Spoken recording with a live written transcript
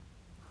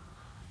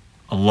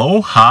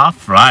Aloha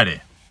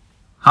Friday.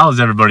 How's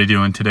everybody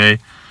doing today?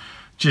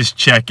 Just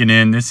checking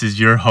in. This is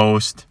your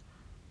host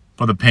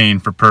for the Pain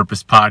for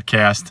Purpose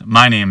podcast.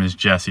 My name is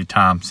Jesse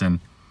Thompson,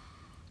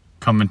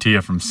 coming to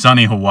you from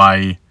sunny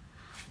Hawaii.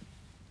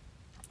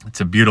 It's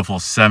a beautiful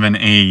 7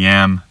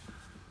 a.m.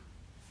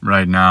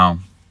 right now.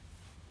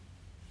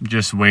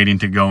 Just waiting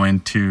to go in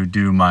to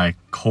do my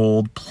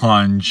cold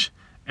plunge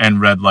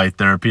and red light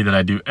therapy that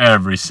I do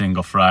every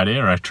single Friday,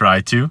 or I try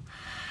to.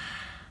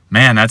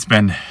 Man, that's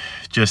been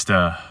just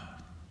a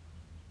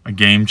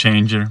game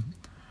changer.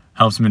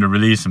 Helps me to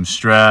release some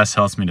stress,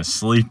 helps me to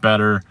sleep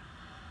better.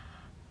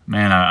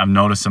 Man, I've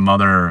noticed some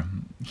other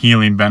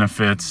healing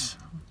benefits.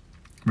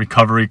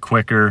 Recovery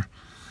quicker.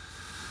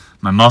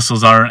 My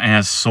muscles aren't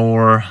as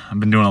sore. I've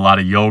been doing a lot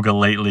of yoga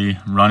lately,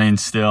 running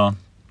still.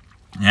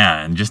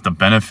 Yeah, and just the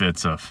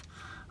benefits of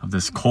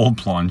this cold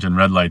plunge and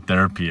red light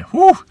therapy.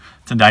 Whew,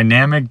 it's a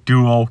dynamic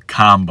duo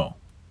combo.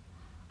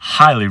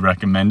 Highly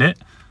recommend it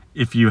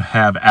if you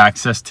have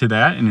access to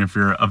that and if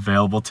you're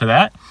available to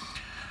that.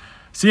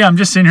 So yeah, I'm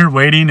just sitting here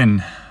waiting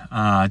and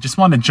just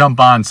wanted to jump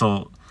on.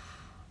 So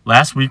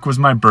last week was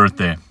my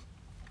birthday.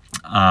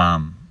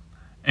 And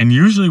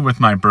usually with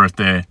my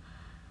birthday,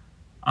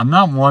 I'm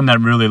not one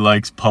that really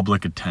likes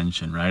public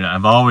attention, right?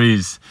 I've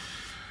always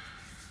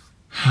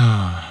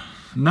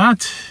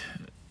not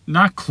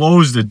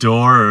closed the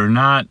door or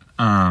not,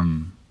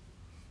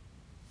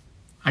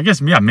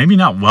 maybe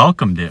not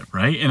welcomed it,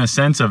 right? In a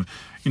sense of,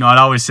 I'd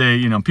always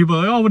say, people are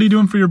like, oh, what are you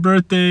doing for your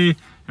birthday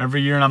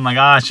every year? And I'm like,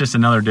 it's just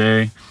another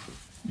day,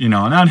 and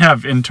I'd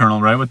have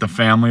internal, right? With the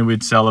family,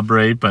 we'd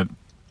celebrate, but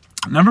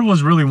never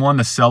was really one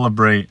to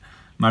celebrate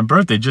my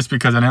birthday just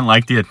because I didn't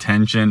like the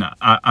attention.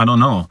 I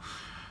don't know.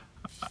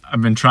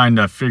 I've been trying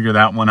to figure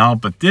that one out.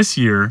 But this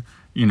year,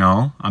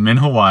 I'm in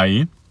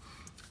Hawaii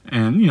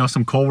and,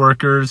 some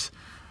coworkers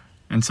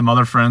and some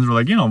other friends were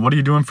like, what are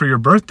you doing for your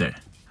birthday?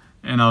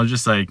 And I was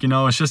just like,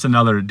 it's just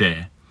another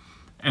day.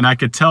 And I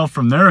could tell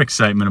from their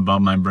excitement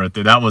about my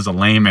birthday, that was a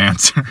lame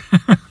answer.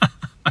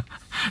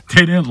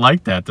 They didn't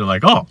like that. They're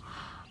like, oh,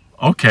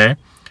 okay.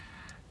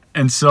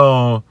 And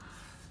so,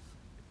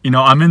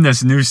 I'm in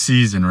this new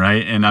season,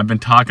 right? And I've been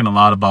talking a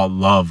lot about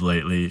love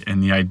lately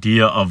and the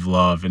idea of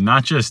love and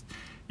not just,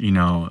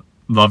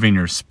 loving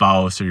your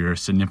spouse or your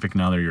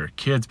significant other, your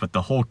kids, but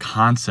the whole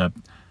concept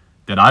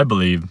that I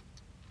believe,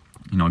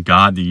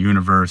 God, the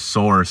universe,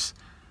 source,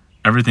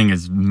 everything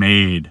is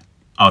made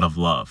out of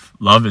love.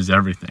 Love is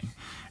everything.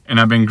 And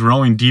I've been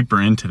growing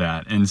deeper into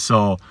that. And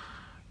so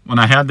when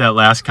I had that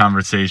last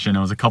conversation, it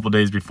was a couple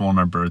days before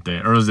my birthday,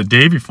 or it was the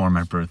day before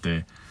my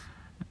birthday.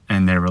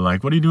 And they were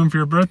like, what are you doing for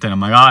your birthday? And I'm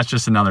like, it's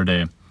just another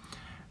day.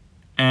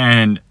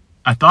 And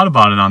I thought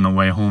about it on the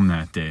way home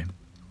that day.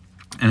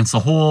 And it's the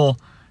whole,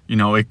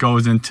 it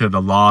goes into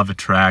the law of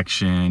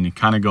attraction. It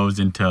kind of goes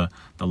into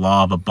the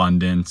law of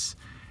abundance.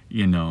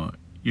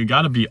 You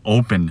got to be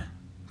open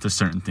to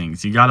certain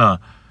things. You got to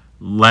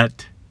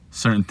let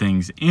certain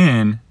things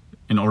in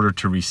order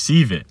to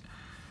receive it.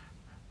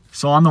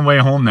 So on the way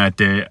home that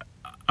day,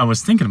 I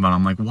was thinking about it.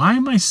 I'm like,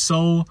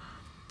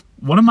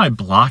 what am I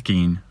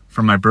blocking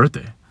for my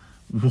birthday?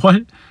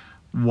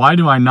 Why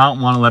do I not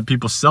want to let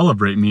people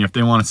celebrate me if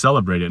they want to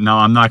celebrate it? Now,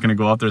 I'm not going to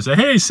go out there and say,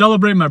 hey,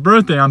 celebrate my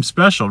birthday, I'm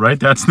special, right?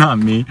 That's not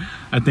me.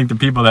 I think the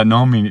people that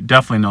know me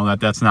definitely know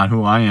that that's not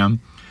who I am.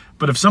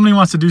 But if somebody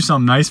wants to do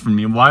something nice for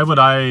me, why would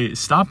I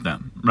stop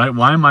them, right?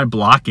 Why am I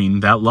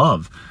blocking that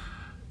love?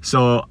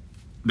 So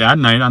that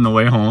night on the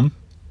way home,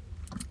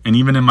 and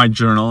even in my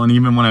journal, and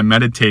even when I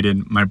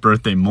meditated my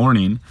birthday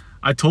morning,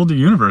 I told the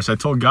universe, I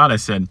told God, I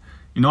said,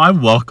 I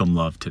welcome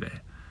love today.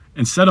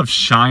 Instead of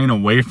shying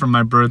away from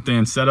my birthday,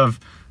 instead of,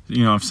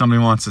 if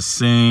somebody wants to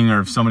sing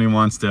or if somebody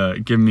wants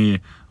to give me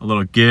a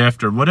little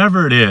gift or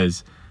whatever it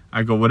is,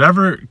 I go,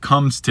 whatever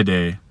comes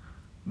today,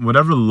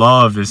 whatever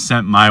love is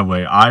sent my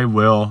way, I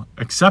will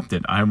accept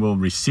it. I will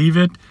receive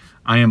it.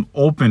 I am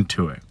open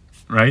to it,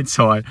 right?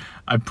 So I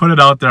put it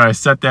out there. I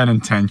set that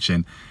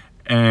intention.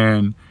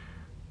 And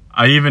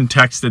I even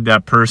texted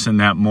that person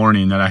that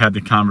morning that I had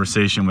the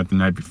conversation with the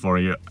night before.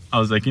 I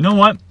was like, you know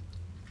what?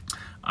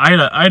 I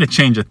had a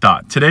change of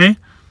thought. Today,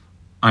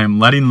 I am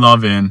letting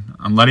love in.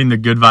 I'm letting the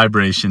good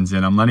vibrations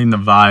in. I'm letting the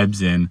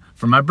vibes in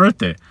for my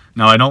birthday.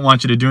 Now, I don't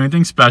want you to do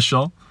anything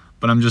special,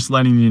 but I'm just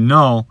letting you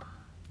know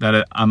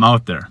that I'm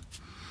out there.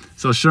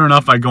 So sure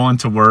enough, I go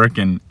into work,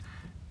 and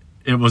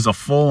it was a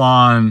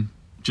full-on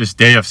just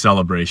day of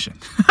celebration.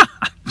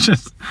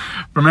 Just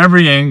from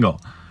every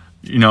angle.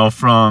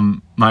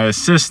 From my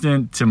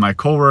assistant to my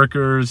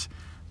coworkers,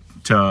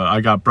 to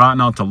I got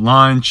brought out to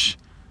lunch.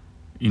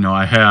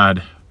 I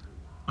had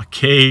a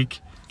cake,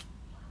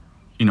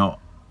 and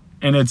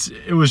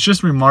it was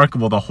just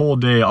remarkable the whole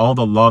day, all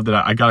the love that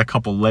I got, a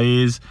couple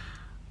lays,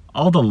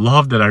 all the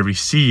love that I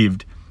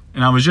received,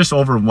 and I was just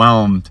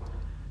overwhelmed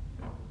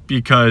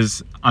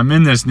because I'm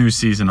in this new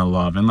season of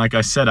love. And like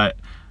I said,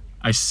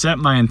 I set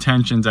my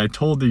intentions. I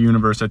told the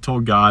universe, I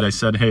told God, I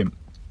said, hey,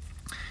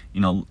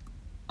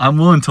 I'm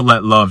willing to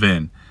let love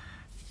in.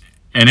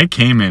 And it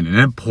came in and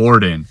it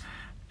poured in.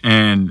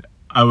 And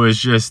I was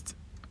just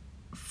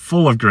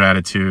full of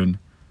gratitude,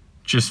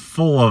 just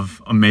full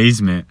of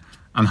amazement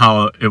on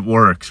how it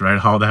works, right?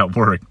 How that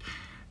worked.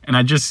 And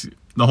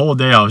the whole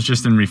day I was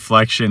just in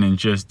reflection and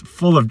just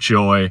full of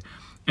joy.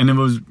 And it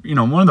was,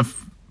 one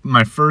of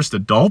my first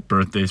adult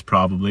birthdays,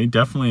 probably,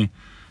 definitely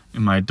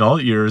in my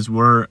adult years,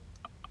 where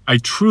I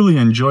truly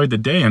enjoyed the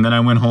day. And then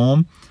I went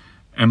home,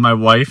 and my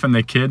wife and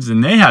the kids,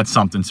 and they had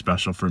something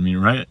special for me,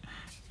 right?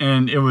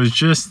 And it was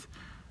just,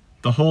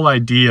 the whole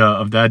idea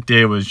of that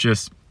day was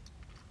just,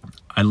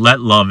 I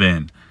let love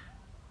in.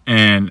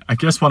 And I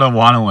guess what I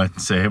want to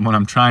say, what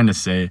I'm trying to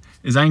say,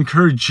 is I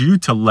encourage you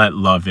to let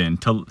love in,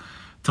 to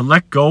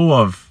let go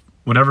of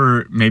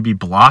whatever may be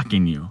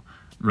blocking you,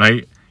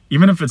 right?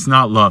 Even if it's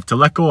not love, to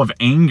let go of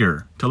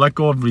anger, to let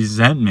go of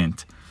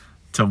resentment,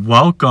 to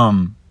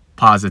welcome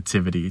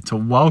positivity, to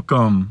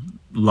welcome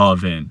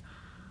love in.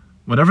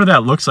 Whatever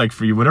that looks like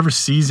for you, whatever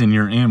season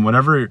you're in,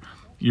 whatever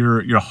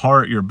your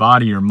heart, your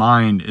body, your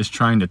mind is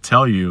trying to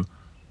tell you,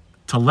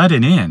 to let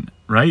it in,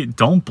 right?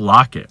 Don't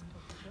block it.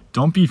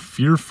 Don't be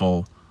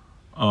fearful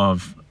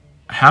of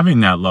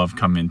having that love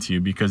come into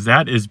you, because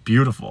that is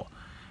beautiful.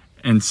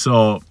 And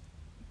so,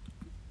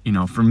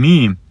 for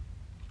me,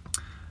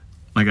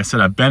 like I said,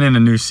 I've been in a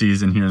new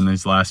season here in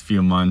these last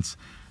few months,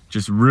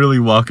 just really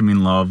welcoming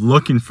love,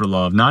 looking for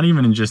love, not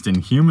even just in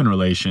human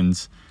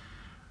relations,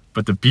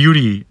 but the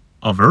beauty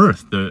of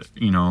earth, the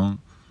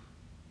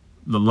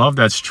love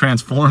that's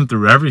transformed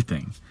through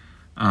everything.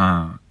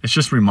 It's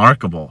just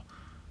remarkable.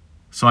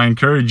 So I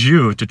encourage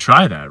you to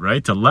try that,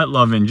 right? To let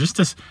love in, just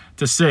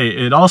to say,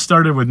 it all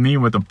started with me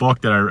with a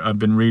book that I've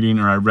been reading,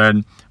 or I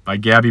read, by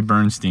Gabby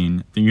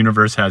Bernstein, The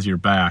Universe Has Your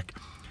Back.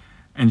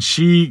 And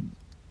she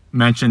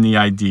mentioned the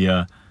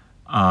idea,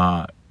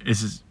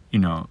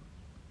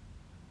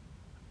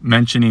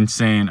 mentioning,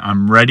 saying,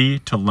 I'm ready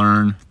to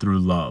learn through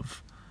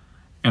love.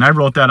 And I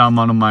wrote that on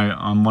one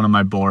of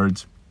my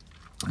boards.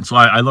 And so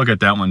I look at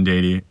that one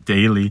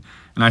daily,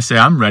 and I say,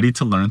 I'm ready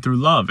to learn through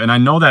love. And I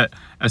know that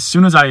as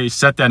soon as I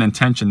set that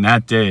intention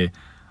that day,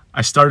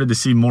 I started to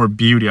see more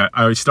beauty.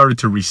 I started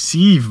to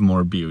receive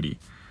more beauty,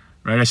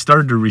 right? I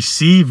started to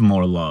receive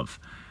more love,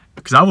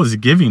 because I was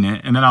giving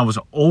it, and then I was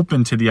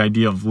open to the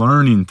idea of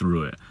learning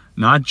through it,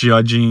 not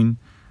judging,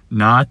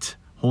 not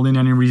holding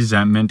any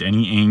resentment,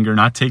 any anger,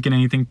 not taking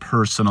anything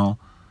personal,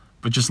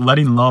 but just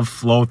letting love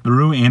flow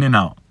through, in and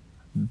out,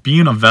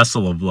 being a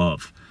vessel of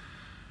love.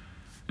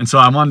 And so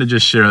I wanted to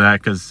just share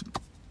that, because,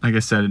 like I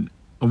said,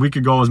 a week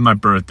ago was my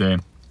birthday.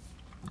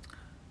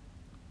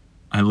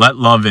 I let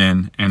love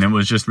in, and it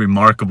was just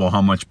remarkable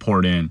how much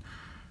poured in.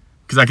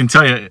 Because I can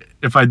tell you,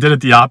 if I did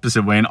it the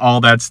opposite way and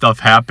all that stuff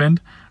happened,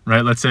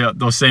 right? Let's say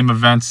those same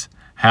events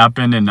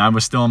happened and I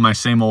was still in my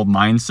same old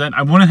mindset,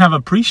 I wouldn't have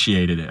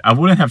appreciated it. I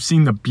wouldn't have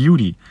seen the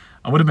beauty.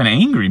 I would have been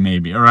angry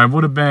maybe, or I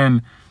would have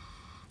been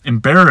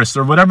embarrassed,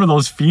 or whatever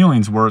those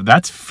feelings were.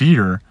 That's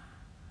fear.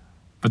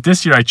 But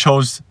this year I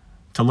chose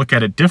to look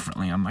at it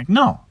differently. I'm like,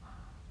 no.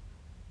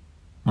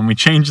 When we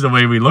change the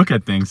way we look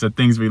at things, the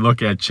things we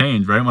look at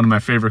change, right? One of my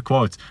favorite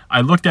quotes.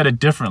 I looked at it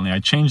differently. I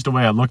changed the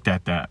way I looked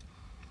at that.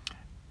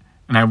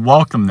 And I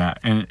welcome that.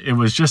 And it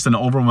was just an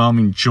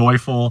overwhelming,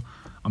 joyful,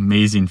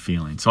 amazing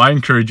feeling. So I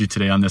encourage you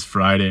today on this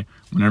Friday,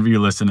 whenever you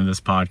listen to this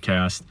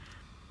podcast,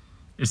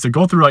 is to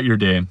go throughout your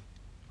day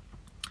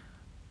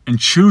and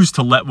choose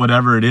to let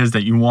whatever it is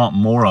that you want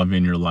more of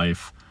in your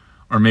life,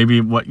 or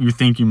maybe what you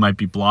think you might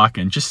be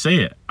blocking, just say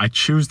it. I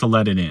choose to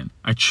let it in.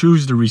 I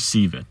choose to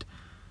receive it.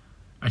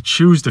 I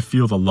choose to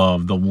feel the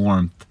love, the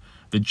warmth,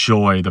 the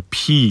joy, the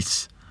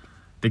peace,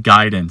 the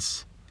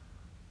guidance,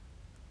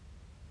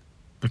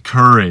 the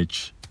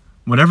courage.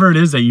 Whatever it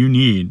is that you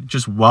need,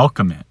 just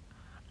welcome it.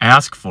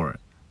 Ask for it.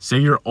 Say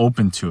you're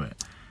open to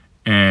it.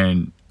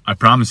 And I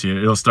promise you,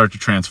 it'll start to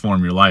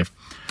transform your life.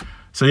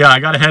 So yeah, I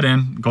got to head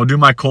in, go do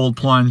my cold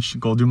plunge,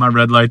 go do my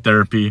red light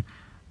therapy.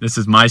 This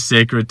is my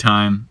sacred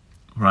time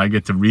where I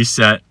get to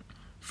reset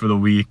for the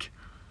week,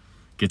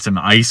 get some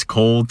ice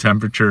cold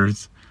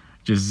temperatures,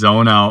 just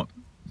zone out,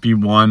 be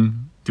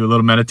one, do a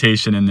little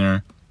meditation in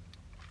there.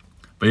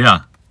 But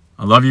yeah,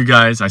 I love you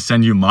guys. I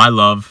send you my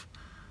love.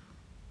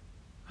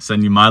 I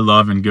send you my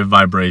love and good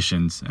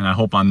vibrations. And I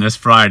hope on this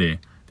Friday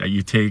that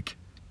you take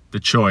the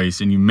choice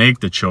and you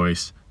make the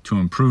choice to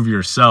improve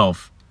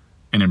yourself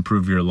and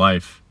improve your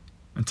life.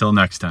 Until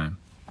next time.